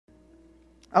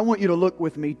I want you to look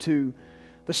with me to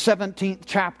the 17th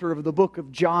chapter of the book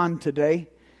of John today.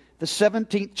 The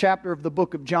 17th chapter of the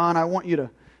book of John. I want you to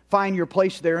find your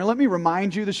place there. And let me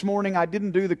remind you this morning, I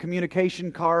didn't do the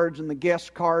communication cards and the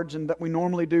guest cards and that we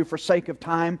normally do for sake of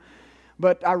time.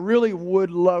 But I really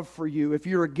would love for you, if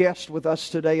you're a guest with us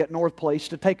today at North Place,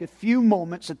 to take a few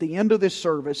moments at the end of this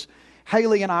service.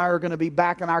 Haley and I are going to be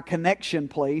back in our connection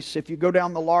place. If you go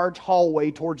down the large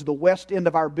hallway towards the west end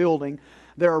of our building,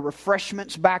 there are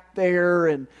refreshments back there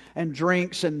and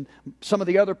drinks, and some of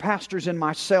the other pastors and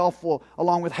myself,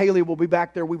 along with Haley, will be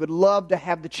back there. We would love to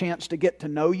have the chance to get to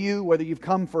know you, whether you've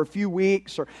come for a few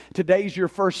weeks or today's your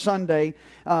first Sunday.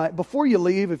 Before you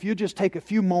leave, if you just take a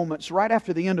few moments right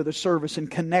after the end of the service and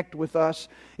connect with us,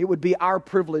 it would be our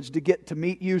privilege to get to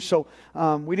meet you. So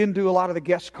we didn't do a lot of the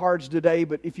guest cards today,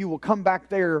 but if you will come back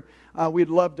there, we'd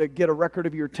love to get a record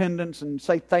of your attendance and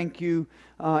say thank you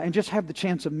and just have the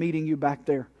chance of meeting you back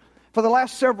there. For the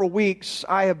last several weeks,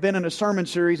 I have been in a sermon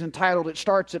series entitled It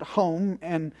Starts at Home,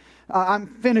 and I'm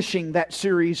finishing that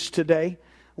series today.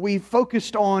 We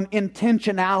focused on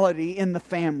intentionality in the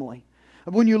family.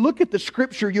 When you look at the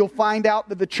Scripture, you'll find out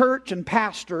that the church and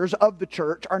pastors of the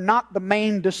church are not the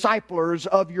main disciplers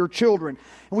of your children.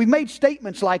 And we've made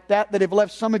statements like that have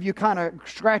left some of you kind of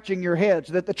scratching your heads,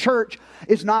 that the church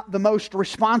is not the most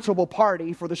responsible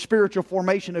party for the spiritual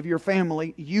formation of your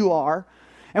family. You are.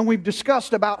 And we've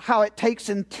discussed about how it takes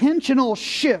intentional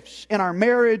shifts in our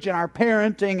marriage and our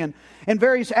parenting and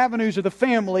various avenues of the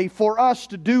family for us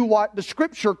to do what the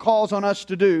Scripture calls on us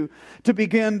to do, to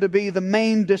begin to be the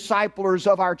main disciplers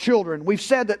of our children. We've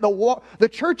said that the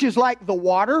church is like the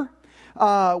water.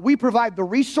 We provide the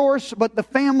resource, but the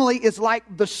family is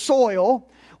like the soil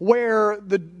where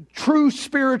the true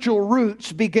spiritual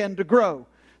roots begin to grow.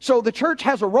 So the church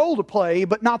has a role to play,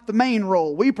 but not the main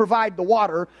role. We provide the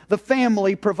water. The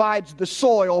family provides the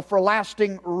soil for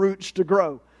lasting roots to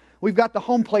grow. We've got the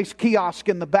Home Place kiosk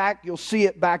in the back. You'll see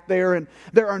it back there. And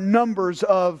there are numbers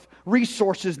of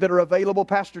resources that are available.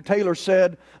 Pastor Taylor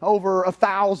said over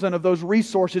 1,000 of those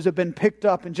resources have been picked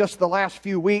up in just the last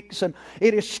few weeks. And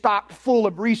it is stocked full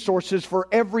of resources for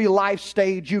every life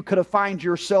stage you could find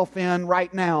yourself in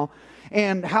right now.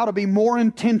 And how to be more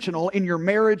intentional in your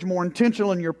marriage, more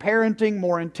intentional in your parenting,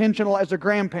 more intentional as a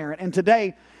grandparent. And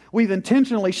today, we've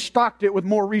intentionally stocked it with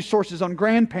more resources on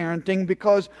grandparenting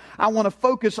because I want to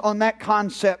focus on that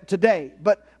concept today.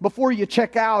 But before you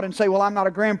check out and say, well, I'm not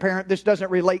a grandparent, this doesn't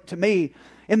relate to me.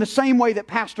 In the same way that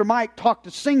Pastor Mike talked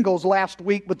to singles last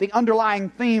week, but the underlying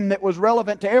theme that was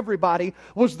relevant to everybody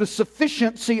was the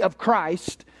sufficiency of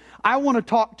Christ, I want to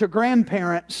talk to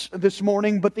grandparents this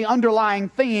morning, but the underlying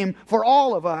theme for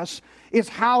all of us is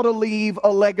how to leave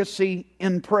a legacy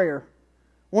in prayer.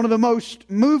 One of the most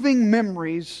moving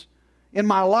memories in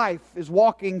my life is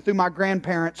walking through my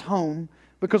grandparents' home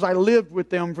because I lived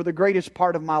with them for the greatest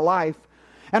part of my life.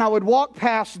 And I would walk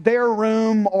past their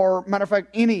room, or matter of fact,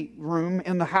 any room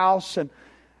in the house, and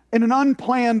in an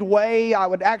unplanned way, I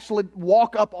would actually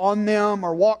walk up on them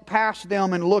or walk past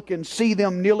them and look and see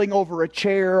them kneeling over a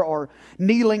chair or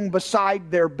kneeling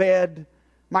beside their bed.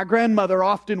 My grandmother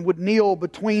often would kneel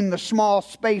between the small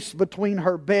space between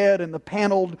her bed and the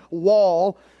paneled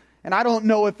wall. And I don't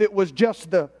know if it was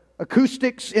just the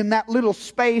acoustics in that little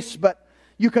space, but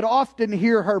you could often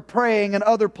hear her praying in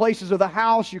other places of the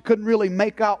house. You couldn't really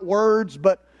make out words,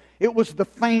 but it was the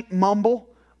faint mumble.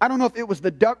 I don't know if it was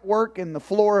the ductwork in the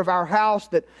floor of our house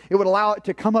that it would allow it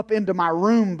to come up into my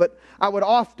room, but I would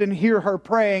often hear her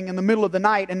praying in the middle of the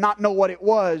night and not know what it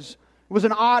was. It was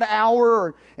an odd hour,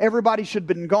 or everybody should have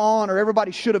been gone, or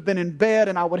everybody should have been in bed,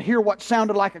 and I would hear what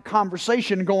sounded like a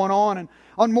conversation going on. And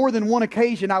on more than one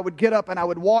occasion, I would get up and I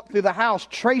would walk through the house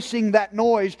tracing that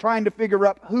noise, trying to figure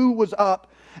out who was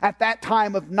up at that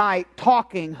time of night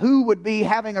talking, who would be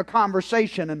having a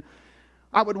conversation. And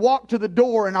I would walk to the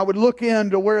door and I would look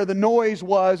into where the noise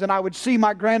was, and I would see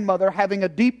my grandmother having a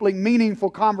deeply meaningful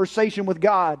conversation with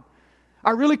God. I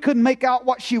really couldn't make out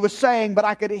what she was saying, but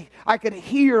I could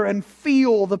hear and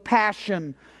feel the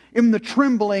passion in the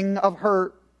trembling of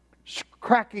her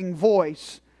cracking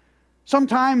voice.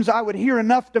 Sometimes I would hear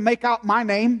enough to make out my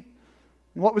name.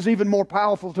 And what was even more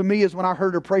powerful to me is when I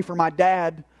heard her pray for my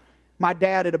dad. My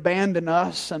dad had abandoned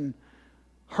us and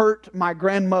hurt my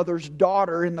grandmother's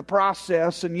daughter in the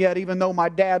process, and yet even though my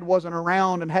dad wasn't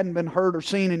around and hadn't been heard or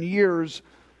seen in years,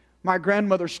 my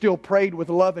grandmother still prayed with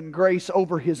love and grace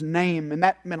over his name, and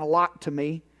that meant a lot to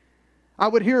me. I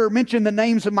would hear her mention the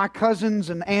names of my cousins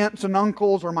and aunts and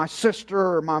uncles, or my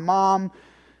sister or my mom.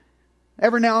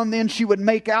 Every now and then she would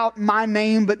make out my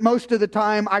name, but most of the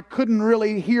time I couldn't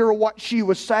really hear what she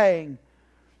was saying.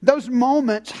 Those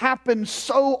moments happened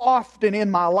so often in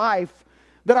my life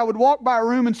that I would walk by a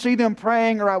room and see them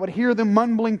praying, or I would hear them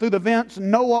mumbling through the vents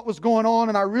and know what was going on,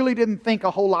 and I really didn't think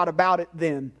a whole lot about it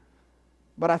then.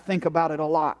 But I think about it a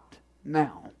lot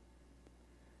now.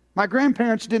 My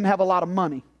grandparents didn't have a lot of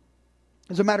money.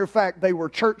 As a matter of fact, they were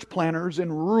church planters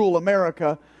in rural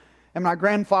America, and my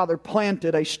grandfather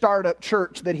planted a startup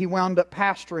church that he wound up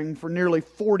pastoring for nearly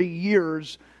 40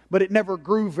 years, but it never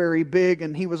grew very big,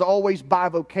 and he was always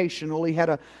bivocational. He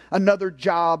had another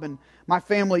job, and my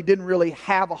family didn't really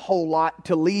have a whole lot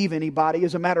to leave anybody.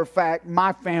 As a matter of fact,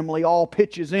 my family all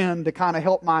pitches in to kind of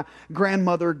help my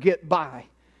grandmother get by.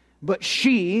 But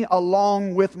she,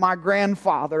 along with my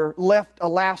grandfather, left a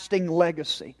lasting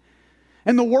legacy.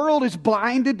 And the world is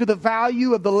blinded to the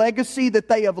value of the legacy that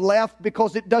they have left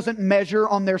because it doesn't measure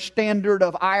on their standard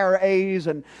of IRAs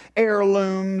and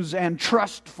heirlooms and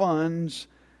trust funds.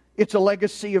 It's a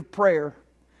legacy of prayer.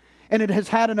 And it has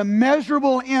had an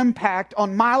immeasurable impact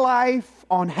on my life,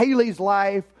 on Haley's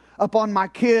life, upon my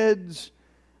kids,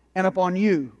 and upon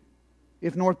you,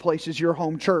 if North Place is your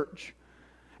home church.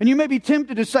 And you may be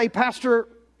tempted to say, Pastor,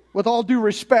 with all due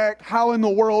respect, how in the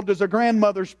world does a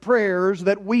grandmother's prayers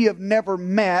that we have never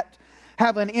met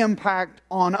have an impact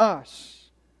on us?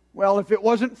 Well, if it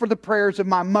wasn't for the prayers of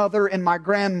my mother and my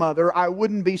grandmother, I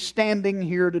wouldn't be standing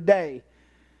here today.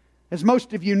 As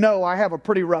most of you know, I have a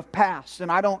pretty rough past,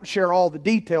 and I don't share all the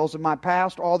details of my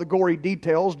past, all the gory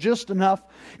details, just enough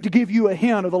to give you a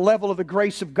hint of the level of the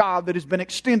grace of God that has been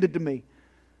extended to me.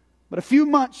 But a few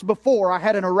months before I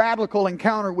had a radical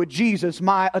encounter with Jesus,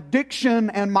 my addiction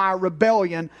and my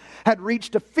rebellion had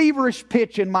reached a feverish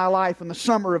pitch in my life in the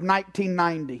summer of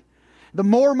 1990. The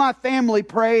more my family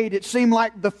prayed, it seemed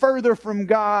like the further from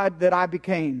God that I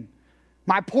became.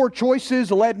 My poor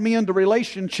choices led me into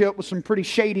relationship with some pretty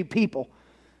shady people.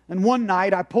 And one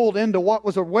night I pulled into what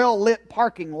was a well-lit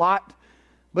parking lot,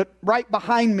 but right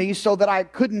behind me, so that I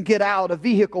couldn't get out, a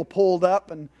vehicle pulled up,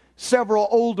 and several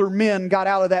older men got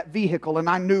out of that vehicle, and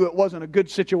I knew it wasn't a good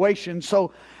situation.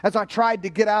 So as I tried to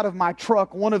get out of my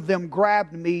truck, one of them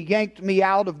grabbed me, yanked me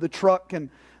out of the truck, and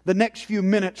the next few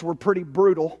minutes were pretty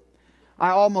brutal. I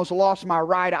almost lost my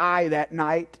right eye that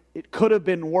night. It could have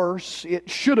been worse. It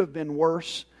should have been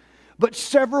worse. But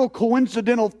several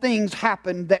coincidental things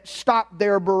happened that stopped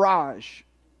their barrage.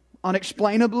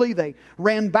 Unexplainably, they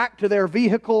ran back to their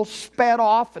vehicle, sped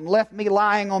off, and left me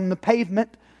lying on the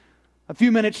pavement. A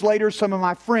few minutes later, some of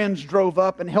my friends drove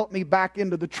up and helped me back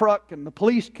into the truck, and the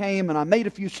police came, and I made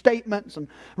a few statements and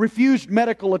refused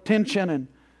medical attention, and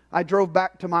I drove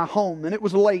back to my home. And it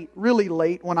was late, really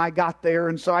late when I got there,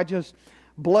 and so I just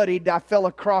bloodied. I fell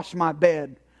across my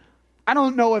bed. I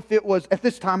don't know if it was, at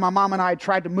this time, my mom and I had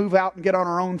tried to move out and get on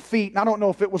our own feet, and I don't know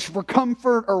if it was for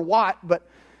comfort or what, but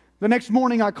the next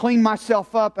morning I cleaned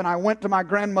myself up and I went to my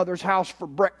grandmother's house for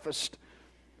breakfast.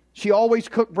 She always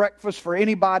cooked breakfast for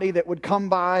anybody that would come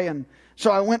by, and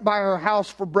so I went by her house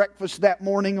for breakfast that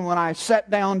morning, and when I sat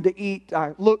down to eat,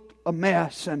 I looked a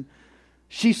mess, and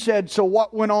she said, "So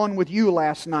what went on with you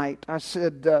last night?" I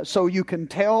said, "So you can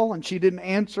tell?" And she didn't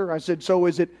answer. I said, "So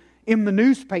is it in the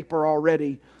newspaper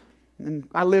already?" And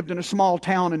I lived in a small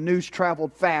town and news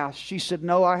traveled fast. She said,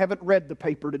 "No, I haven't read the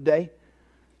paper today."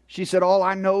 She said, "All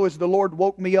I know is the Lord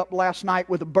woke me up last night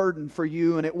with a burden for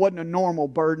you, and it wasn't a normal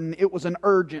burden. It was an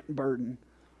urgent burden."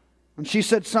 And she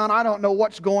said, "Son, I don't know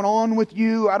what's going on with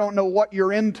you. I don't know what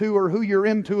you're into or who you're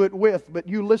into it with, but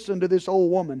you listen to this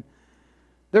old woman.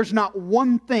 There's not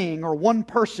one thing or one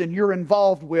person you're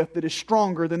involved with that is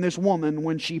stronger than this woman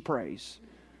when she prays.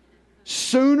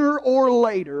 Sooner or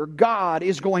later, God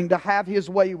is going to have His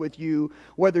way with you,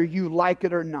 whether you like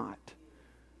it or not."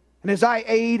 And as I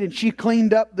ate and she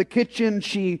cleaned up the kitchen,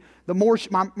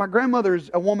 my grandmother is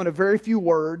a woman of very few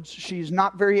words. She's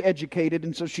not very educated,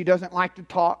 and so she doesn't like to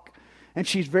talk. And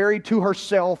she's very to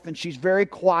herself, and she's very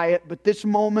quiet. But this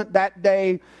moment, that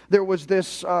day, there was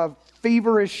this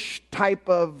feverish type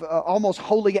of almost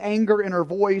holy anger in her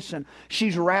voice, and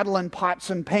she's rattling pots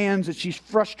and pans, and she's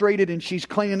frustrated, and she's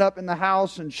cleaning up in the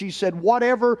house. And she said,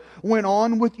 "Whatever went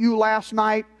on with you last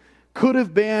night could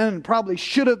have been, and probably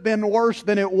should have been worse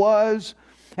than it was."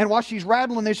 And while she's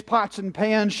rattling these pots and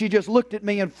pans, she just looked at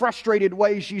me in frustrated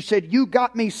ways. She said, "You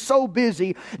got me so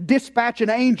busy dispatching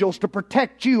angels to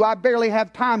protect you, I barely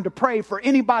have time to pray for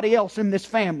anybody else in this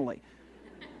family."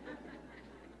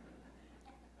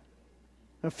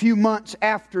 A few months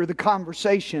after the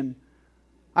conversation,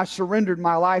 I surrendered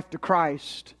my life to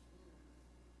Christ.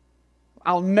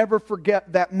 I'll never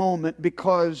forget that moment,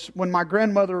 because when my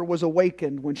grandmother was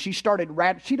awakened, when she started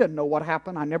she didn't know what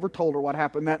happened. I never told her what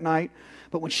happened that night.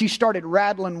 But when she started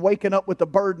rattling, waking up with the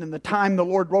burden, and the time the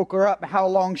Lord woke her up, how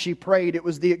long she prayed, it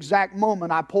was the exact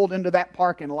moment I pulled into that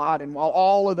parking lot. And while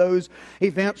all of those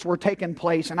events were taking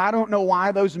place, and I don't know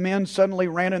why those men suddenly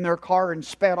ran in their car and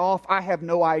sped off. I have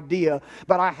no idea.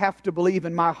 But I have to believe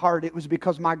in my heart it was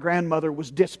because my grandmother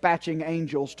was dispatching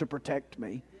angels to protect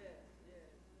me.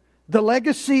 The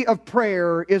legacy of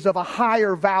prayer is of a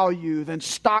higher value than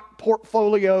stock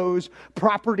portfolios,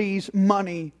 properties,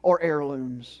 money, or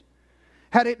heirlooms.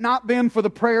 Had it not been for the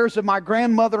prayers of my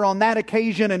grandmother on that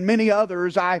occasion and many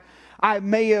others, I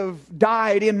may have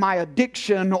died in my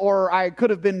addiction, or I could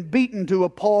have been beaten to a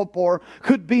pulp, or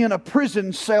could be in a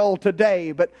prison cell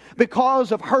today. But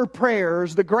because of her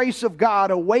prayers, the grace of God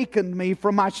awakened me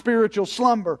from my spiritual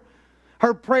slumber.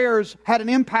 Her prayers had an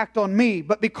impact on me,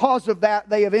 but because of that,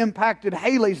 they have impacted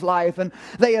Haley's life, and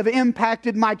they have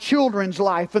impacted my children's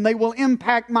life, and they will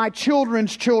impact my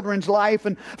children's children's life.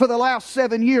 And for the last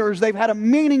 7 years, they've had a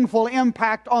meaningful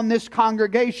impact on this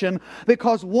congregation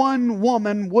because one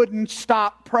woman wouldn't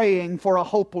stop praying for a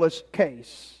hopeless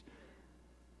case.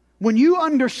 When you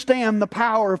understand the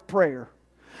power of prayer,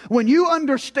 when you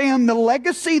understand the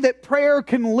legacy that prayer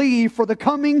can leave for the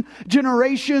coming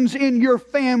generations in your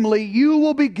family, you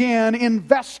will begin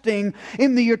investing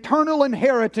in the eternal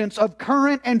inheritance of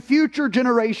current and future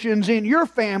generations in your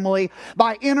family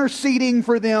by interceding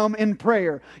for them in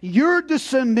prayer. Your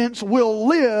descendants will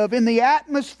live in the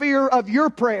atmosphere of your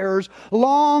prayers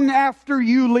long after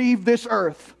you leave this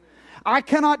earth. I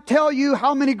cannot tell you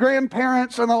how many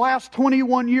grandparents in the last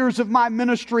 21 years of my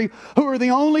ministry who are the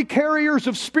only carriers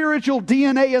of spiritual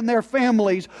DNA in their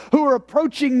families, who are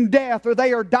approaching death or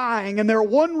they are dying, and their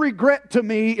one regret to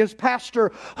me is,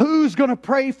 Pastor, who's going to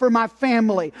pray for my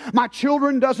family? My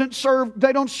children don't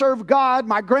serve God.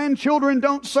 My grandchildren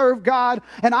don't serve God,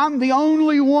 and I'm the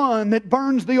only one that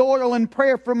burns the oil in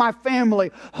prayer for my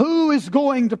family. Who is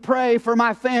going to pray for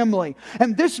my family?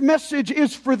 And this message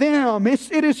is for them.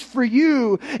 It is for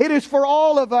you. It is for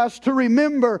all of us to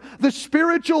remember the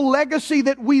spiritual legacy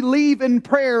that we leave in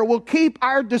prayer will keep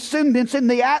our descendants in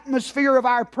the atmosphere of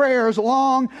our prayers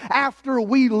long after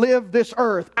we live this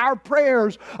earth. Our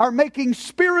prayers are making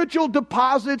spiritual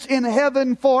deposits in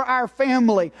heaven for our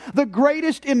family. The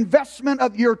greatest investment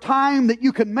of your time that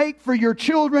you can make for your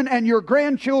children and your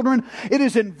grandchildren, it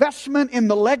is investment in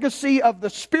the legacy of the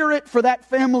Spirit for that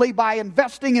family by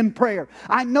investing in prayer.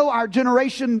 I know our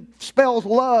generation spells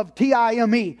love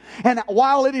Time. And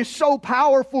while it is so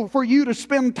powerful for you to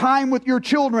spend time with your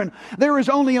children, there is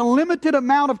only a limited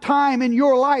amount of time in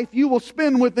your life you will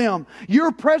spend with them.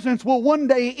 Your presence will one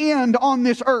day end on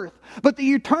this earth. But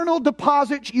the eternal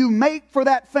deposits you make for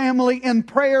that family in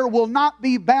prayer will not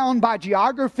be bound by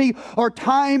geography or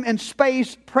time and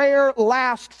space. Prayer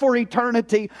lasts for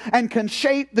eternity and can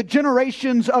shape the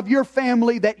generations of your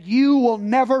family that you will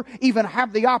never even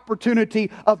have the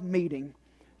opportunity of meeting.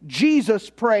 Jesus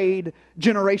prayed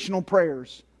generational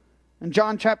prayers. In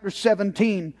John chapter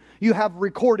 17, you have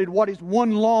recorded what is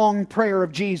one long prayer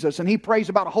of Jesus. And He prays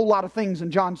about a whole lot of things in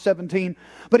John 17.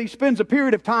 But He spends a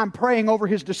period of time praying over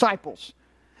His disciples.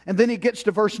 And then He gets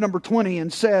to verse number 20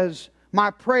 and says,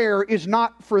 "My prayer is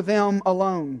not for them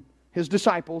alone," His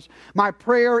disciples. "My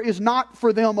prayer is not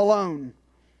for them alone.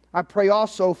 I pray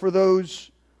also for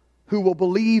those who will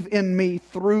believe in me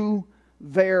through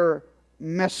their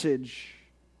message."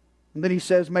 And then He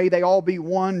says, "May they all be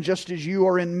one, just as you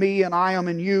are in me and I am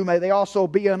in you. May they also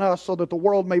be in us, so that the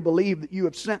world may believe that you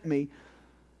have sent me."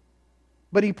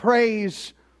 But He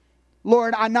prays,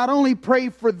 "Lord, I not only pray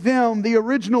for them, the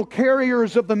original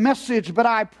carriers of the message, but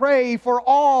I pray for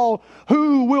all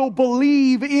who will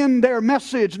believe in their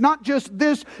message. Not just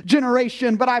this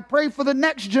generation, but I pray for the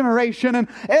next generation and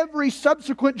every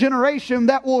subsequent generation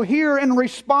that will hear and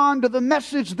respond to the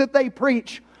message that they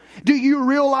preach." Do you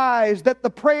realize that the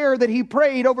prayer that He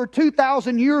prayed over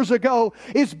 2,000 years ago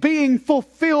is being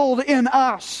fulfilled in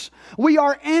us? We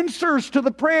are answers to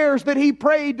the prayers that He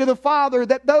prayed to the Father,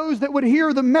 that those that would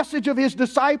hear the message of His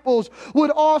disciples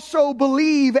would also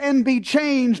believe and be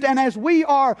changed. And as we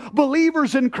are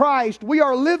believers in Christ, we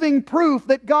are living proof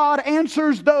that God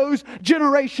answers those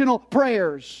generational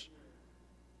prayers.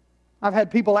 I've had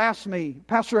people ask me,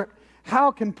 "Pastor, how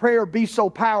can prayer be so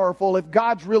powerful if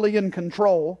God's really in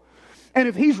control? And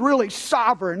if He's really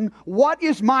sovereign, what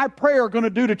is my prayer going to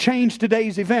do to change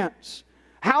today's events?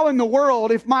 How in the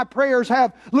world, if my prayers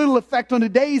have little effect on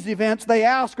today's events," they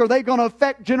ask, "are they going to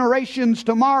affect generations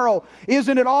tomorrow?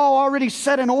 Isn't it all already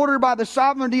set in order by the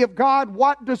sovereignty of God?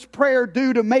 What does prayer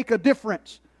do to make a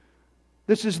difference?"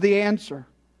 This is the answer.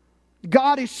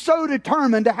 God is so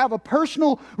determined to have a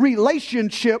personal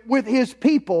relationship with His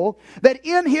people that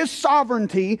in His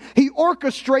sovereignty, He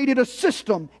orchestrated a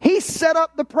system. He set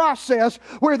up the process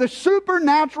where the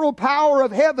supernatural power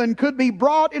of heaven could be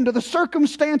brought into the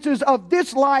circumstances of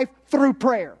this life through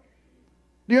prayer.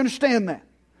 Do you understand that?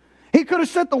 He could have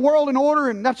set the world in order,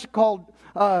 and that's called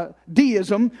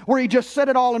deism, where He just set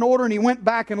it all in order and He went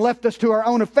back and left us to our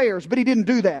own affairs. But He didn't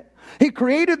do that. He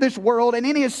created this world, and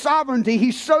in His sovereignty,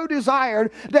 He so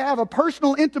desired to have a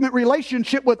personal, intimate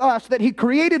relationship with us that He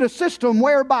created a system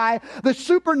whereby the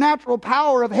supernatural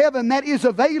power of heaven that is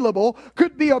available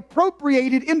could be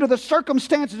appropriated into the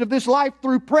circumstances of this life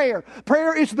through prayer.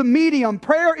 Prayer is the medium.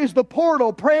 Prayer is the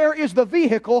portal. Prayer is the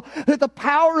vehicle that the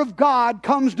power of God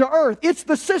comes to earth. It's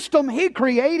the system He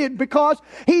created because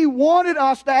He wanted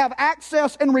us to have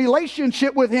access and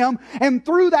relationship with Him, and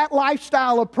through that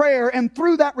lifestyle of prayer and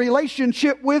through that relationship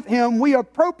with Him, we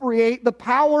appropriate the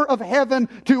power of heaven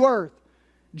to earth.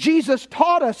 Jesus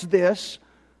taught us this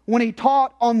when He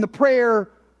taught on the prayer,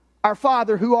 Our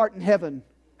Father who art in heaven,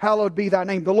 hallowed be thy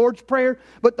name, the Lord's Prayer.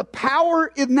 But the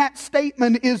power in that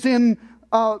statement is in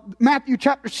Matthew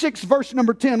chapter 6, verse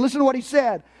number 10. Listen to what He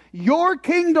said. Your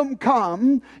kingdom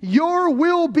come, your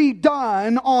will be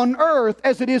done on earth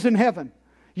as it is in heaven.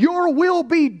 Your will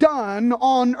be done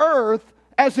on earth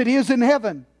as it is in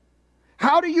heaven.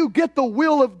 How do you get the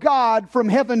will of God from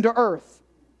heaven to earth?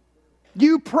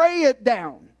 You pray it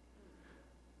down.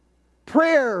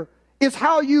 Prayer is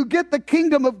how you get the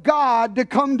kingdom of God to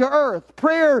come to earth.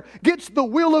 Prayer gets the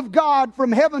will of God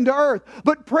from heaven to earth.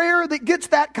 But prayer that gets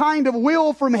that kind of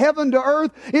will from heaven to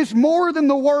earth is more than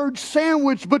the word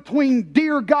sandwiched between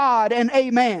dear God and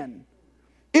amen.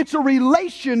 It's a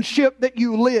relationship that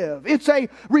you live. It's a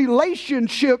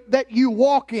relationship that you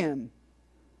walk in.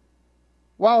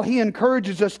 While He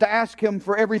encourages us to ask Him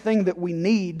for everything that we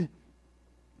need,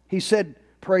 He said,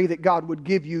 pray that God would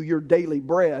give you your daily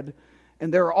bread.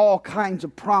 And there are all kinds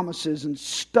of promises and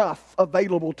stuff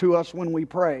available to us when we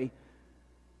pray.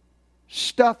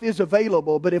 Stuff is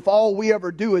available, but if all we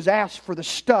ever do is ask for the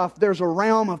stuff, there's a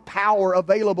realm of power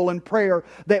available in prayer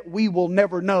that we will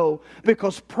never know,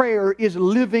 because prayer is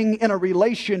living in a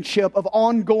relationship of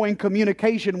ongoing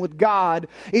communication with God.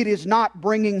 It is not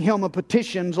bringing Him a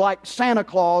petitions like Santa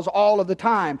Claus all of the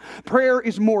time. Prayer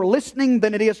is more listening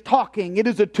than it is talking. It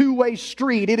is a two-way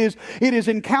street. It is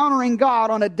encountering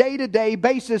God on a day-to-day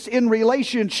basis in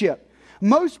relationship.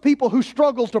 Most people who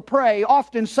struggle to pray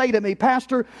often say to me,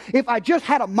 Pastor, if I just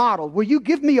had a model, will you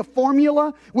give me a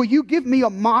formula? Will you give me a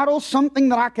model, something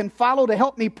that I can follow to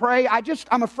help me pray?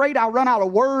 I'm afraid I'll run out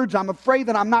of words. I'm afraid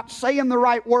that I'm not saying the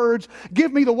right words.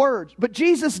 Give me the words. But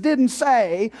Jesus didn't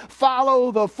say,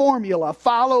 follow the formula,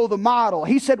 follow the model.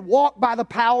 He said, walk by the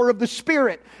power of the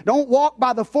Spirit. Don't walk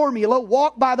by the formula,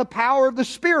 walk by the power of the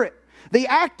Spirit. The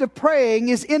act of praying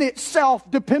is in itself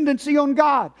dependency on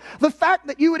God. The fact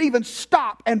that you would even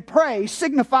stop and pray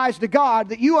signifies to God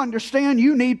that you understand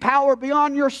you need power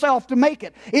beyond yourself to make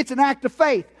it. It's an act of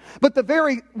faith. But the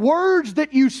very words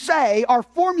that you say are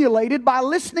formulated by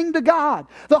listening to God.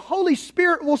 The Holy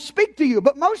Spirit will speak to you,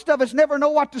 but most of us never know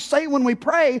what to say when we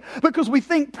pray because we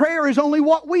think prayer is only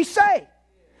what we say.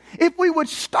 If we would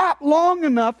stop long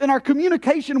enough in our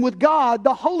communication with God,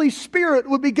 the Holy Spirit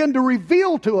would begin to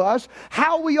reveal to us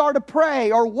how we are to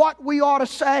pray or what we ought to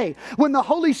say. When the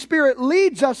Holy Spirit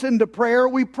leads us into prayer,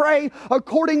 we pray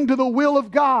according to the will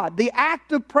of God. The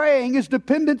act of praying is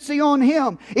dependency on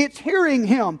Him. It's hearing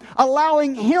Him,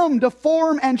 allowing Him to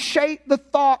form and shape the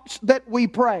thoughts that we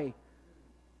pray.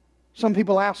 Some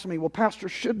people ask me, well, Pastor,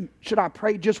 should I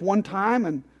pray just one time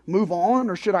and move on,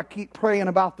 or should I keep praying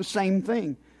about the same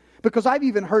thing? Because I've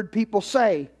even heard people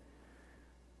say,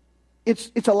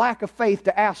 it's a lack of faith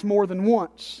to ask more than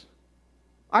once.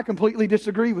 I completely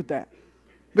disagree with that.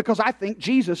 Because I think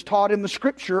Jesus taught in the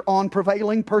Scripture on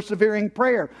prevailing, persevering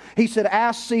prayer. He said,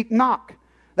 ask, seek, knock.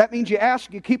 That means you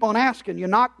ask, you keep on asking. You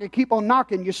knock, you keep on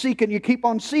knocking. You seek, and you keep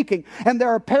on seeking. And there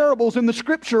are parables in the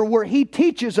Scripture where He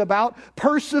teaches about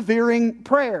persevering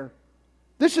prayer.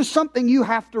 This is something you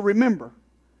have to remember.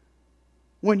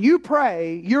 When you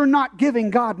pray, you're not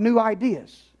giving God new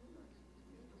ideas.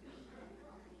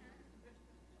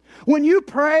 When you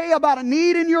pray about a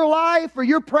need in your life, or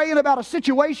you're praying about a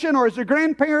situation, or as a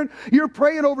grandparent, you're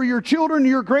praying over your children,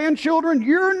 your grandchildren,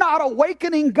 you're not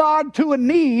awakening God to a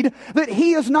need that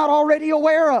He is not already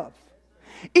aware of.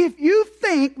 If you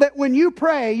think that when you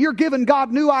pray, you're giving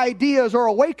God new ideas or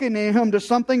awakening Him to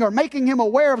something or making Him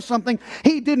aware of something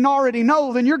He didn't already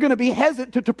know, then you're going to be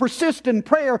hesitant to persist in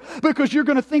prayer because you're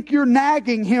going to think you're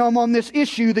nagging Him on this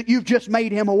issue that you've just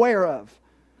made Him aware of.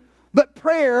 But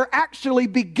prayer actually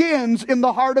begins in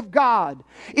the heart of God.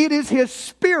 It is His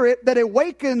Spirit that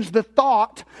awakens the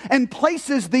thought and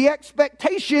places the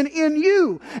expectation in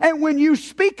you. And when you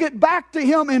speak it back to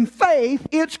Him in faith,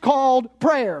 it's called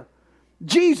prayer.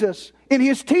 Jesus, in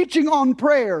His teaching on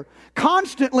prayer,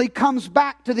 constantly comes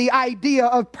back to the idea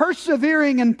of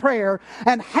persevering in prayer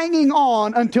and hanging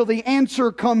on until the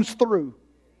answer comes through.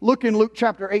 Look in Luke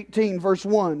chapter 18, verse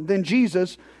 1. Then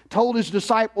Jesus told His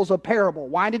disciples a parable.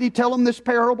 Why did He tell them this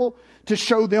parable? To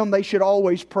show them they should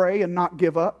always pray and not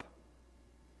give up.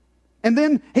 And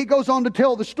then He goes on to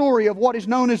tell the story of what is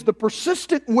known as the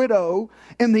persistent widow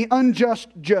and the unjust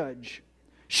judge.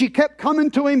 She kept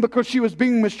coming to Him because she was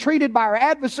being mistreated by her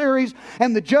adversaries,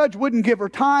 and the judge wouldn't give her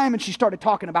time, and she started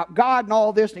talking about God and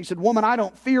all this, and He said, "Woman, I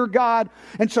don't fear God."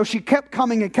 And so she kept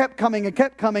coming and kept coming and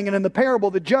kept coming, and in the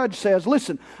parable the judge says,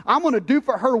 "Listen, I'm going to do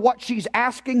for her what she's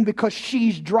asking because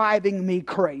she's driving me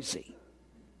crazy."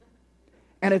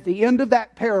 And at the end of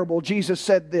that parable, Jesus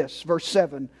said this, verse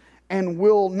 7, "And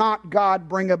will not God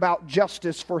bring about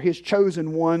justice for His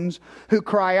chosen ones who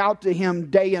cry out to Him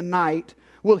day and night?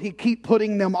 Will He keep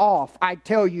putting them off? I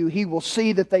tell you, He will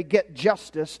see that they get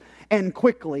justice, and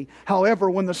quickly.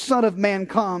 However, when the Son of Man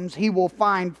comes,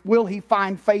 will He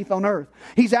find faith on earth?"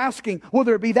 He's asking, will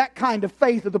there be that kind of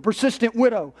faith of the persistent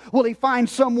widow? Will He find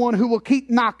someone who will keep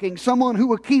knocking, someone who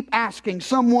will keep asking,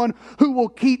 someone who will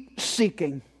keep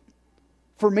seeking?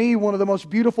 For me, one of the most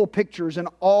beautiful pictures in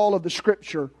all of the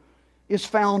Scripture is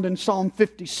found in Psalm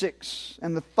 56,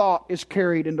 and the thought is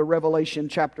carried into Revelation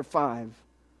chapter 5.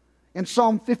 In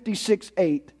Psalm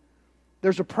 56:8,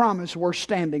 there's a promise we're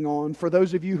standing on for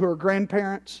those of you who are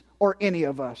grandparents or any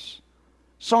of us.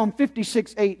 Psalm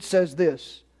 56:8 says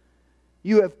this,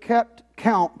 "You have kept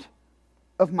count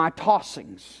of my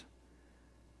tossings.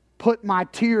 Put my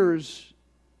tears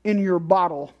in your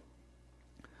bottle.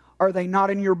 Are they not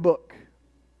in your book?"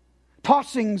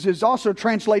 Tossings is also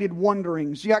translated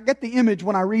wanderings. Yeah, I get the image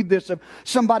when I read this of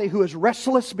somebody who is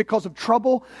restless because of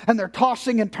trouble, and they're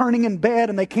tossing and turning in bed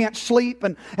and they can't sleep.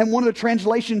 And one of the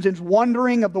translations is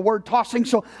wandering of the word tossing.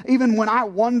 So even when I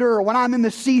wonder, or when I'm in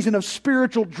the season of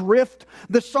spiritual drift,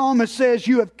 the psalmist says,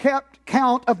 "You have kept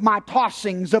count of my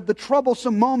tossings," of the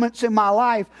troublesome moments in my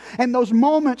life. And those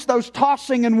moments, those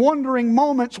tossing and wandering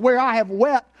moments where I have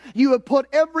wept, you have put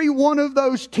every one of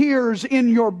those tears in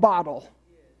your bottle.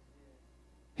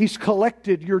 He's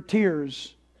collected your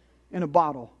tears in a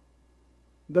bottle.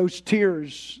 Those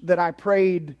tears that I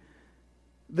prayed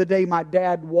the day my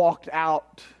dad walked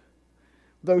out.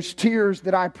 Those tears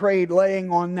that I prayed laying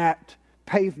on that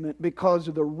pavement because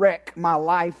of the wreck my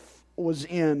life was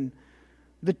in.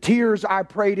 The tears I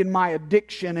prayed in my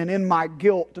addiction and in my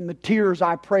guilt. And the tears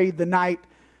I prayed the night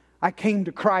I came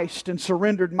to Christ and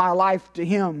surrendered my life to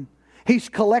Him. He's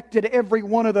collected every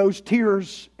one of those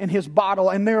tears in His bottle,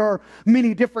 and there are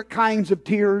many different kinds of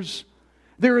tears.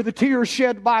 There are the tears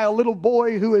shed by a little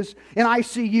boy who is in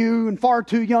ICU and far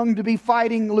too young to be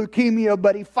fighting leukemia,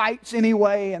 but he fights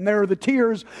anyway. And there are the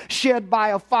tears shed by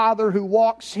a father who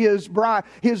walks his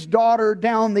daughter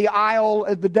down the aisle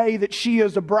the day that she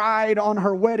is a bride on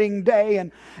her wedding day.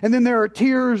 And then there are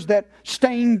tears that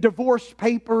stain divorce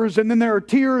papers. And then there are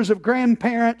tears of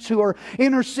grandparents who are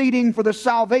interceding for the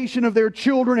salvation of their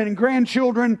children and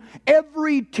grandchildren.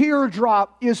 Every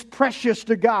teardrop is precious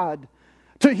to God.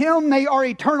 To Him they are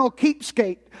eternal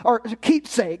keepsakes.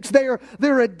 They're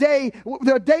a day.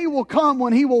 The day will come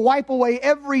when He will wipe away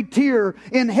every tear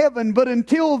in heaven. But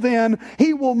until then,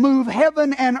 He will move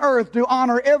heaven and earth to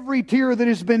honor every tear that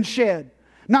has been shed.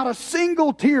 Not a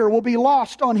single tear will be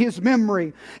lost on His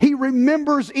memory. He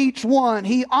remembers each one.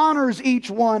 He honors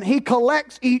each one. He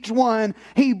collects each one.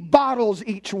 He bottles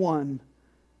each one.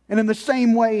 And in the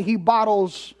same way He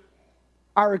bottles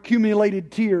our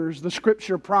accumulated tears, the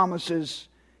Scripture promises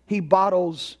He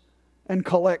bottles and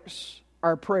collects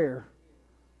our prayer.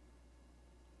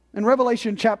 In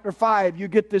Revelation chapter 5, you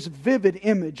get this vivid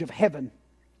image of heaven.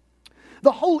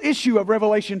 The whole issue of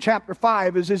Revelation chapter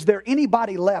 5 is there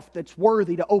anybody left that's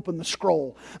worthy to open the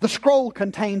scroll? The scroll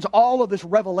contains all of this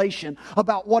revelation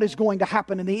about what is going to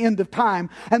happen in the end of time,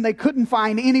 and they couldn't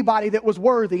find anybody that was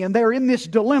worthy, and they're in this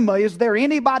dilemma. Is there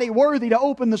anybody worthy to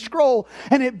open the scroll?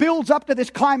 And it builds up to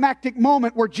this climactic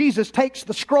moment where Jesus takes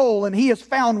the scroll and He is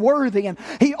found worthy, and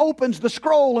He opens the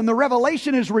scroll and the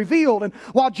revelation is revealed. And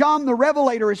while John the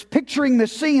Revelator is picturing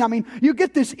this scene, I mean, you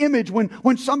get this image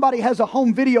when somebody has a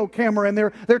home video camera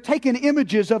and they're taking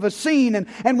images of a scene,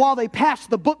 and while they pass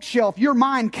the bookshelf, your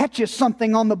mind catches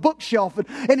something on the bookshelf,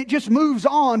 and it just moves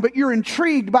on, but you're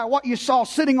intrigued by what you saw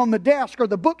sitting on the desk or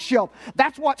the bookshelf.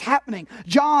 That's what's happening.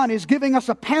 John is giving us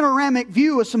a panoramic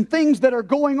view of some things that are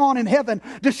going on in heaven,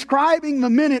 describing the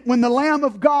minute when the Lamb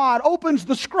of God opens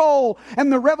the scroll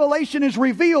and the revelation is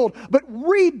revealed. But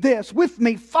read this with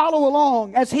me, follow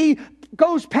along as he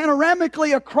goes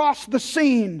panoramically across the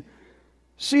scene.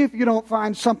 See if you don't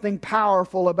find something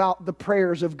powerful about the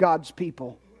prayers of God's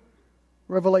people.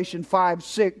 Revelation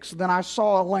 5:6, then I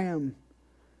saw a lamb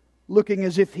looking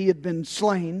as if he had been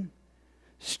slain,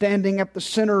 standing at the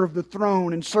center of the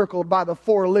throne, encircled by the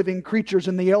 4 living creatures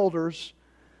and the elders.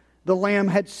 The Lamb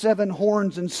had 7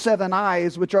 horns and 7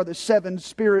 eyes, which are the 7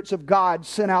 spirits of God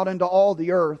sent out into all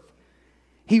the earth.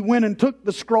 He went and took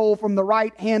the scroll from the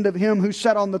right hand of him who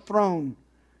sat on the throne.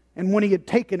 And when he had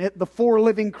taken it, the 4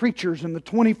 living creatures and the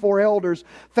 24 elders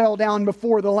fell down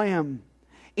before the Lamb.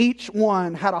 Each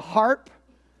one had a harp,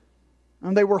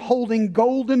 and they were holding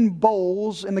golden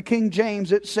bowls. In the King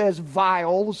James it says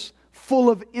vials full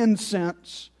of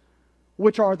incense,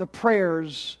 which are the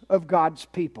prayers of God's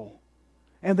people.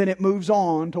 And then it moves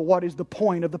on to what is the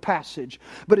point of the passage.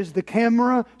 But as the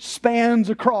camera spans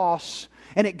across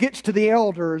and it gets to the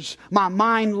elders, my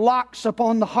mind locks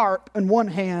upon the harp in one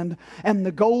hand and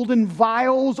the golden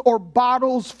vials or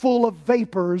bottles full of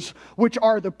vapors, which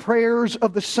are the prayers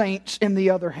of the saints, in the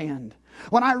other hand.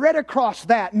 When I read across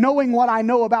that, knowing what I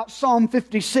know about Psalm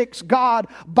 56, God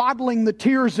bottling the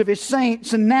tears of His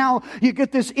saints, and now you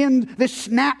get this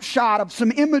snapshot of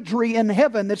some imagery in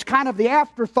heaven that's kind of the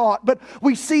afterthought, but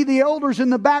we see the elders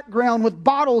in the background with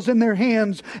bottles in their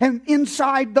hands, and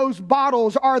inside those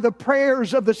bottles are the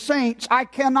prayers of the saints. I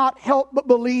cannot help but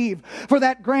believe for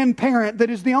that grandparent that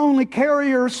is the only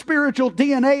carrier of spiritual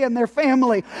DNA in their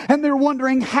family, and they're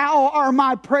wondering, how are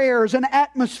my prayers an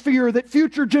atmosphere that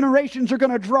future generations are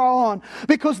going to draw on?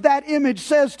 Because that image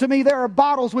says to me there are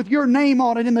bottles with your name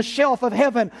on it in the shelf of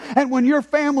heaven, and when your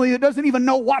family that doesn't even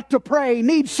know what to pray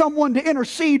needs someone to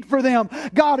intercede for them,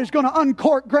 God is going to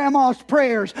uncork grandma's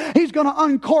prayers. He's going to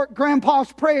uncork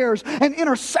grandpa's prayers, and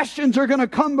intercessions are going to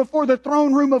come before the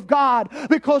throne room of God,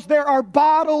 because there are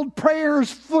bottled prayers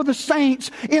for the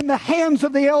saints in the hands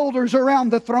of the elders around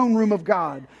the throne room of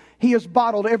God. He has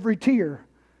bottled every tear,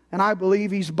 and I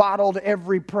believe He's bottled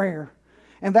every prayer.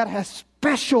 And that has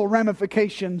special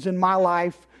ramifications in my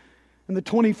life in the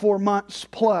 24 months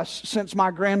plus since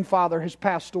my grandfather has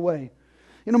passed away.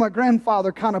 You know, my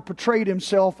grandfather kind of portrayed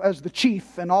himself as the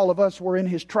chief, and all of us were in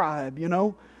his tribe, you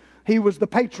know. He was the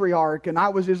patriarch, and I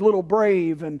was his little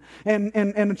brave, and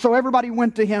so everybody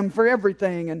went to him for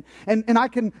everything. And I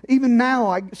can, even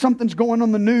now, something's going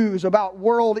on the news about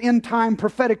world end time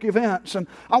prophetic events, and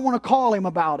I want to call him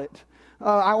about it.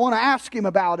 I want to ask him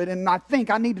about it, and I think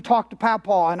I need to talk to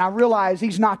Papa, and I realize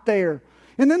he's not there.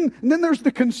 And then there's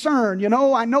the concern, you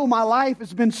know. I know my life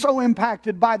has been so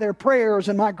impacted by their prayers,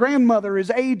 and my grandmother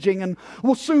is aging and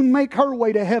will soon make her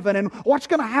way to heaven. And what's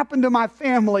going to happen to my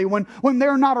family when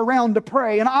they're not around to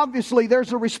pray? And obviously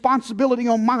there's a responsibility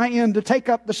on my end to take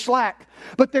up the slack.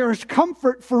 But there is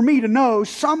comfort for me to know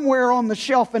somewhere on the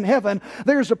shelf in heaven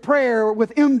there's a prayer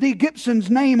with M.D. Gibson's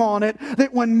name on it,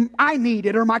 that when I need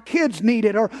it, or my kids need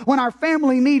it, or when our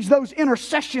family needs those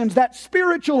intercessions, that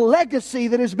spiritual legacy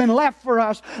that has been left for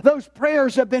us, those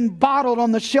prayers have been bottled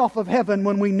on the shelf of heaven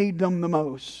when we need them the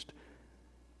most.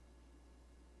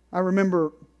 I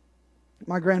remember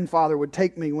my grandfather would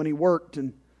take me when he worked,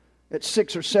 and at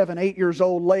 6 or 7, 8 years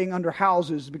old, laying under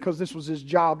houses, because this was his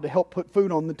job to help put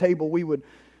food on the table, we would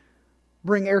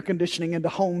bring air conditioning into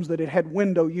homes that had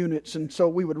window units, and so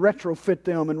we would retrofit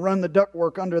them and run the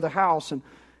ductwork under the house, and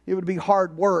it would be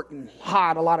hard work and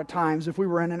hot a lot of times if we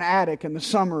were in an attic in the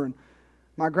summer. And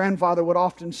my grandfather would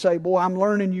often say, "Boy, I'm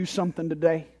learning you something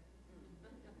today."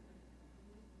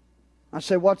 I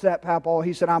said, "What's that, Papa?"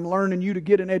 He said, "I'm learning you to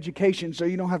get an education so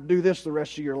you don't have to do this the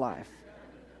rest of your life."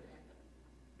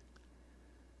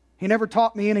 He never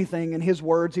taught me anything, in his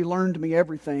words. He learned me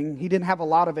everything. He didn't have a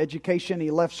lot of education. He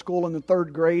left school in the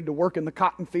 3rd grade to work in the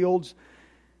cotton fields.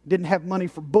 Didn't have money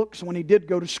for books when he did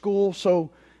go to school, so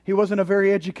he wasn't a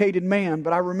very educated man.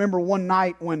 But I remember one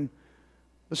night when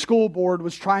the school board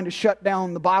was trying to shut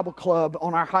down the Bible club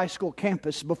on our high school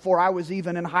campus before I was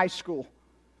even in high school.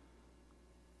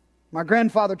 My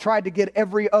grandfather tried to get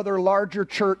every other larger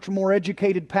church, more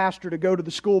educated pastor to go to the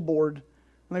school board,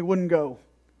 and they wouldn't go.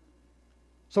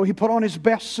 So he put on his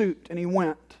best suit and he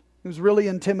went. He was really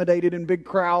intimidated in big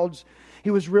crowds. He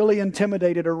was really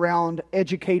intimidated around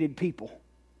educated people.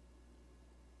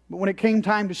 But when it came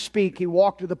time to speak, he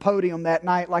walked to the podium that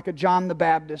night like a John the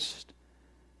Baptist.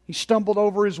 He stumbled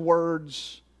over his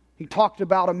words. He talked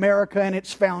about America and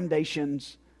its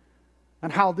foundations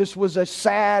and how this was a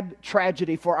sad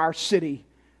tragedy for our city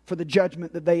for the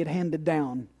judgment that they had handed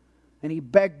down. And he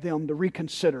begged them to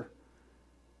reconsider.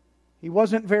 He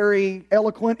wasn't very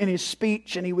eloquent in his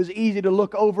speech, and he was easy to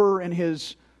look over in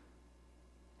his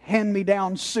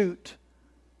hand-me-down suit.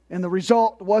 And the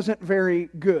result wasn't very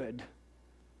good.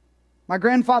 My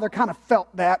grandfather kind of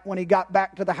felt that when he got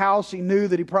back to the house. He knew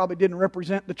that he probably didn't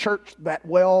represent the church that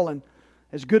well, and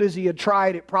as good as he had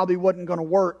tried, it probably wasn't going to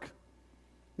work.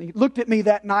 He looked at me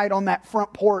that night on that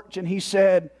front porch and he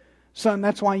said, "Son,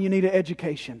 that's why you need an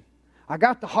education. I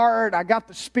got the heart, I got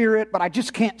the spirit, but I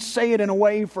just can't say it in a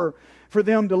way for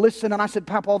them to listen." And I said,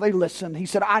 "Papa, they listened." He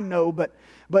said, "I know, but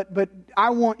I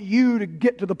want you to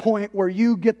get to the point where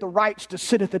you get the rights to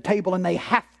sit at the table and they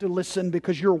have to listen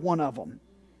because you're one of them."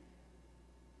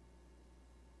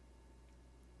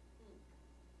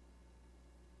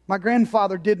 My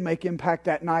grandfather did make impact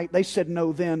that night. They said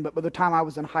no then, but by the time I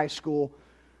was in high school,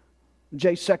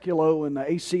 Jay Sekulow and the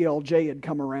ACLJ had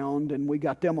come around, and we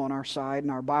got them on our side,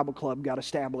 and our Bible club got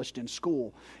established in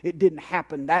school. It didn't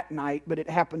happen that night, but it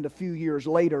happened a few years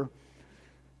later.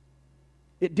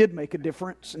 It did make a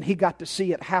difference, and he got to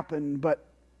see it happen. But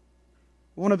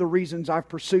one of the reasons I've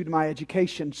pursued my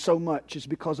education so much is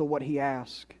because of what he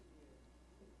asked.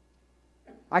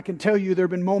 I can tell you there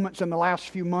have been moments in the last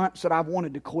few months that I've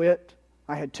wanted to quit.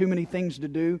 I had too many things to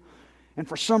do. And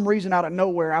for some reason out of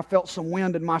nowhere, I felt some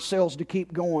wind in my sails to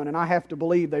keep going. And I have to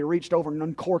believe they reached over and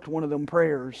uncorked one of them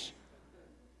prayers.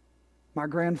 My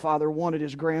grandfather wanted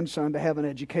his grandson to have an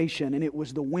education, and it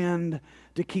was the wind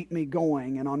to keep me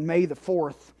going. And on May the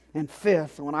 4th and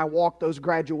 5th, when I walked those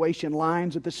graduation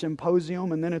lines at the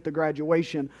symposium and then at the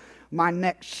graduation, my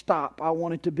next stop, I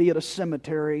wanted to be at a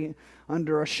cemetery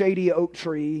under a shady oak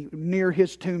tree near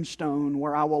his tombstone,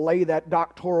 where I will lay that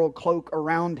doctoral cloak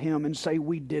around him and say,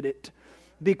 "We did it."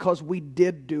 Because we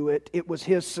did do it. It was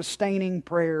his sustaining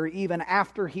prayer even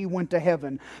after he went to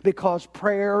heaven. Because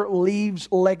prayer leaves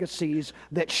legacies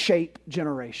that shape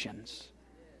generations.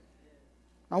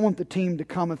 I want the team to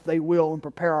come, if they will, and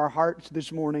prepare our hearts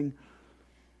this morning.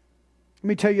 Let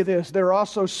me tell you this. There are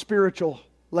also spiritual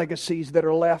legacies that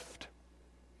are left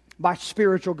by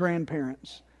spiritual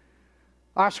grandparents.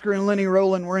 Oscar and Lenny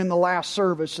Rowland were in the last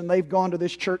service, and they've gone to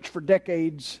this church for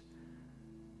decades.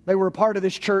 They were a part of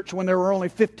this church when there were only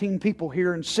 15 people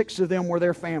here, and 6 of them were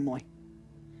their family.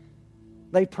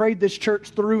 They prayed this church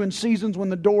through in seasons when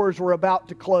the doors were about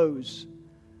to close.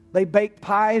 They baked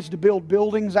pies to build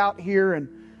buildings out here, and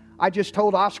I just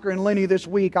told Oscar and Lenny this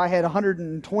week I had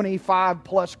 125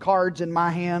 plus cards in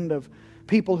my hand of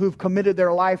people who've committed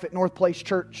their life at North Place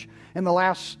Church in the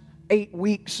last 8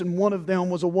 weeks, and one of them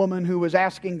was a woman who was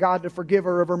asking God to forgive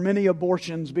her of her many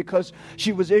abortions because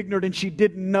she was ignorant and she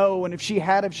didn't know, and if she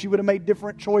would have made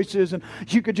different choices, and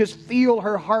you could just feel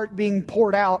her heart being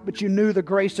poured out, but you knew the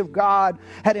grace of God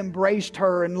had embraced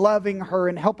her and loving her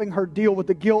and helping her deal with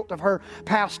the guilt of her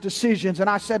past decisions. And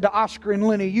I said to Oscar and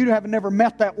Lenny, "You have never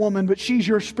met that woman, but she's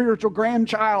your spiritual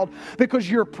grandchild because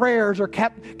your prayers are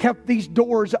kept these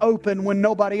doors open when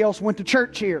nobody else went to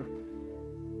church here."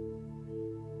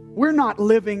 We're not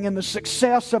living in the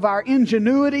success of our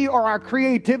ingenuity or our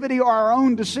creativity or our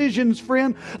own decisions,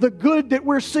 friend. The good that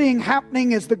we're seeing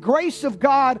happening is the grace of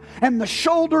God and the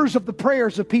shoulders of the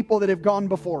prayers of people that have gone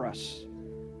before us.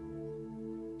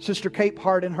 Sister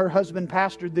Capehart and her husband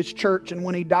pastored this church, and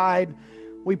when he died,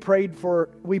 we paid for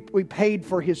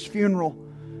his funeral.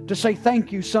 To say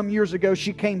thank you, some years ago,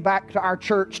 she came back to our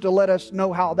church to let us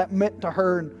know how that meant to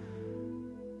her. And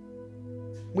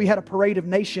we had a parade of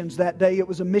nations that day. It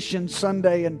was a mission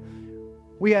Sunday, and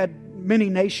we had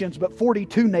many nations, but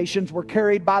 42 nations were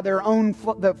carried by their own,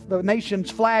 the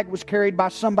nation's flag was carried by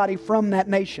somebody from that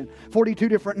nation. 42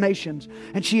 different nations.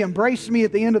 And she embraced me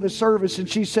at the end of the service, and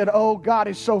she said, "Oh, God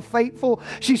is so faithful."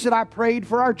 She said, "I prayed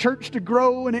for our church to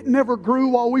grow, and it never grew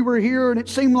while we were here, and it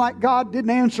seemed like God didn't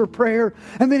answer prayer.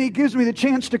 And then He gives me the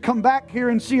chance to come back here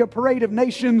and see a parade of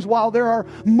nations while there are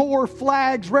more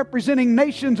flags representing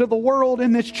nations of the world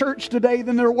in this church today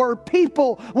than there were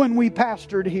people when we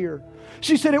pastored here."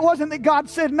 She said, "It wasn't that God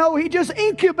said no, He just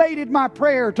incubated my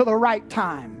prayer to the right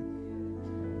time."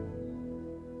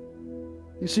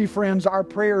 You see, friends, our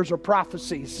prayers are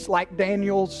prophecies like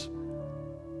Daniel's.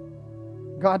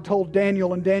 God told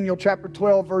Daniel in Daniel chapter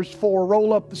 12, verse 4,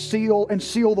 "Roll up the seal and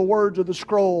seal the words of the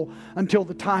scroll until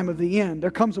the time of the end."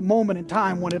 There comes a moment in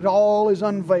time when it all is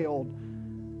unveiled.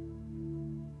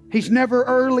 He's never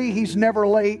early, He's never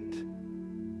late.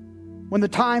 When the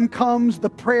time comes, the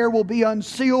prayer will be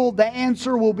unsealed, the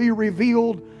answer will be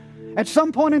revealed, At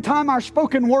some point in time, our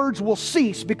spoken words will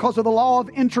cease because of the law of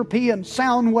entropy and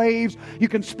sound waves. You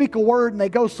can speak a word and they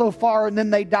go so far and then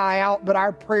they die out, but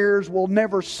our prayers will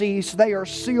never cease. They are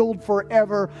sealed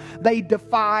forever. They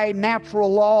defy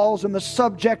natural laws and the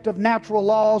subject of natural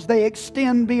laws. They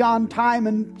extend beyond time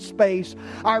and space.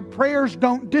 Our prayers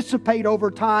don't dissipate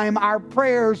over time. Our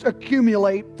prayers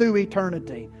accumulate through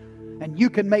eternity. And you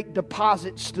can make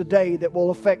deposits today that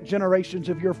will affect generations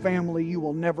of your family you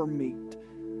will never meet.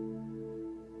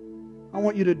 I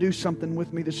want you to do something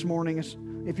with me this morning.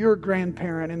 If you're a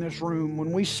grandparent in this room,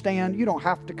 when we stand, you don't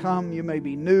have to come. You may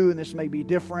be new and this may be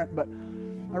different, but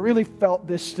I really felt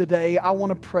this today. I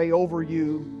want to pray over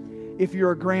you if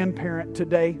you're a grandparent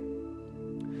today.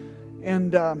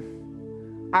 And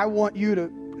I want you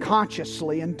to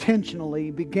consciously,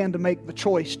 intentionally begin to make the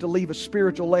choice to leave a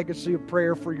spiritual legacy of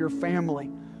prayer for your family.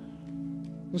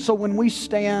 And so when we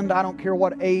stand, I don't care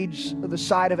what age, the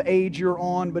side of age you're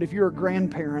on, but if you're a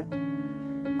grandparent,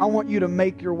 I want you to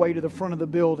make your way to the front of the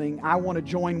building. I want to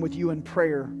join with you in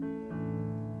prayer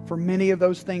for many of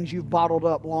those things you've bottled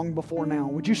up long before now.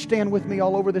 Would you stand with me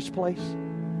all over this place?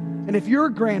 And if you're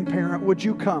a grandparent, would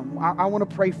you come? I want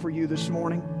to pray for you this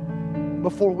morning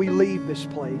before we leave this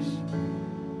place.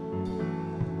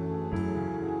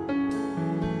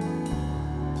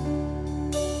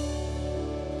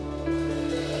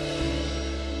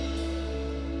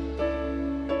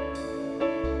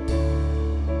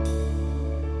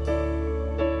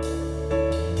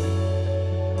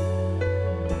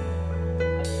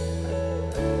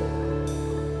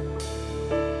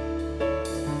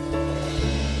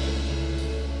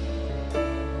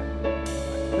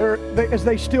 As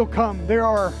they still come, there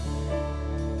are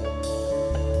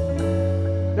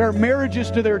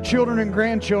marriages to their children and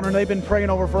grandchildren they've been praying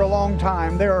over for a long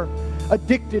time. There are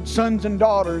addicted sons and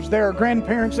daughters. There are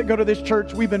grandparents that go to this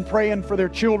church. We've been praying for their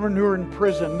children who are in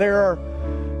prison. Their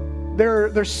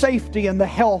safety and the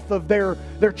health of their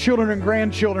children and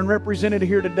grandchildren represented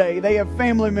here today. They have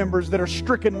family members that are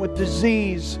stricken with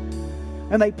disease.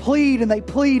 And they plead and they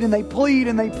plead and they plead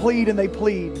and they plead and they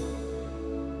plead.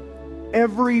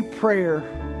 Every prayer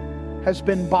has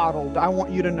been bottled. I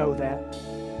want you to know that.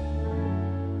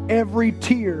 Every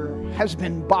tear has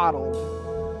been bottled.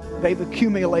 They've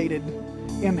accumulated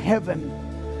in heaven.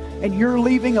 And you're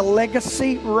leaving a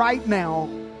legacy right now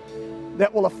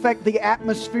that will affect the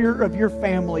atmosphere of your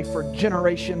family for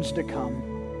generations to come.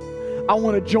 I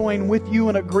want to join with you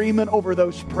in agreement over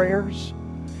those prayers.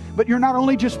 But you're not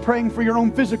only just praying for your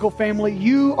own physical family,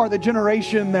 you are the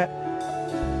generation that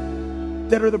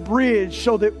are the bridge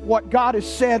so that what God has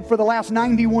said for the last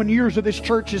 91 years of this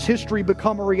church's history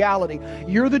become a reality.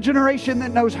 You're the generation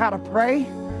that knows how to pray.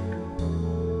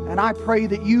 And I pray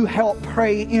that you help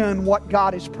pray in what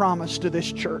God has promised to this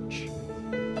church.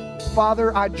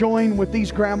 Father, I join with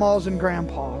these grandmas and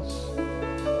grandpas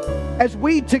as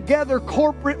we together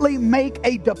corporately make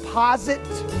a deposit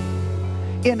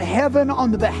in heaven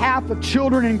on the behalf of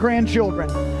children and grandchildren.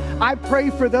 I pray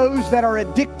for those that are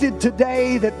addicted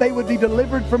today, that they would be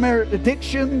delivered from their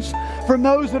addictions, from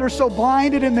those that are so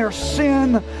blinded in their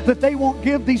sin that they won't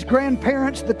give these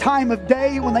grandparents the time of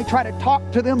day when they try to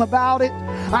talk to them about it.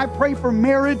 I pray for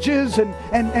marriages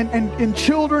and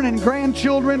children and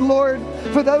grandchildren, Lord,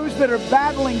 for those that are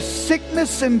battling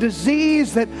sickness and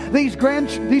disease that these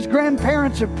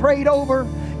grandparents have prayed over.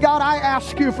 God, I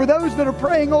ask you for those that are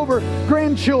praying over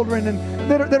grandchildren and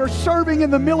that are serving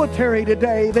in the military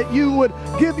today, that you would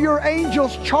give your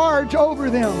angels charge over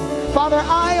them. Father,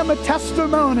 I am a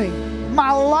testimony.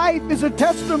 My life is a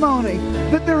testimony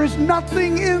that there is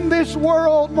nothing in this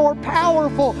world more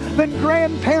powerful than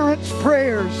grandparents'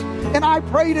 prayers. And I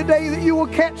pray today that you will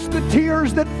catch the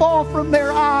tears that fall from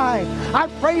their eye. I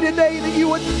pray today that you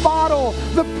would bottle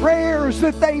the prayers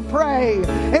that they pray.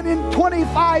 And in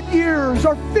 25 years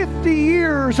or 50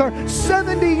 years or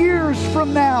 70 years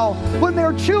from now, when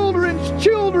their children's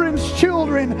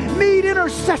children need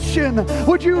intercession,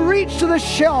 would you reach to the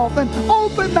shelf and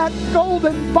open that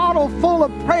golden bottle full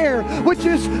of prayer, which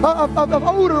is of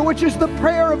odor, which is the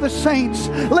prayer of the saints.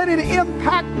 Let it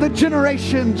impact the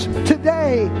generations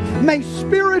today. May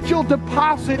spiritual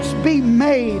deposits be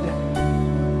made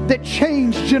that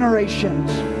change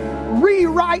generations.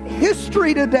 Rewrite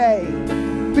history today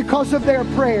because of their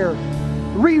prayer.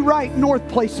 Rewrite North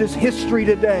Place's history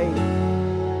today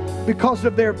because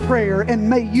of their prayer. And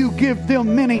may you give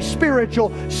them many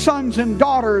spiritual sons and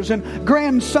daughters and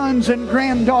grandsons and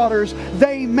granddaughters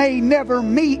they may never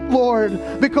meet,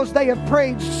 Lord, because they have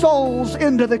prayed souls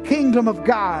into the kingdom of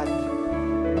God.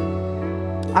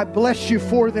 I bless you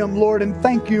for them, Lord, and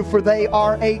thank you for they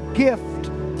are a gift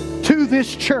to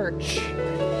this church.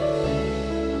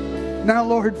 Now,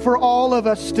 Lord, for all of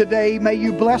us today, may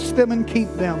you bless them and keep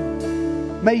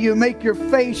them. May you make your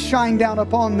face shine down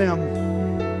upon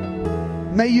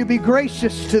them. May you be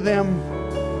gracious to them.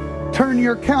 Turn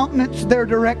your countenance their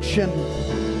direction.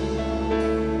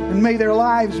 And may their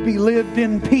lives be lived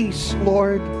in peace,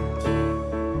 Lord.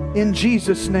 In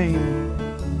Jesus' name,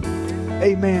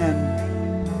 amen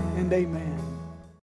and amen.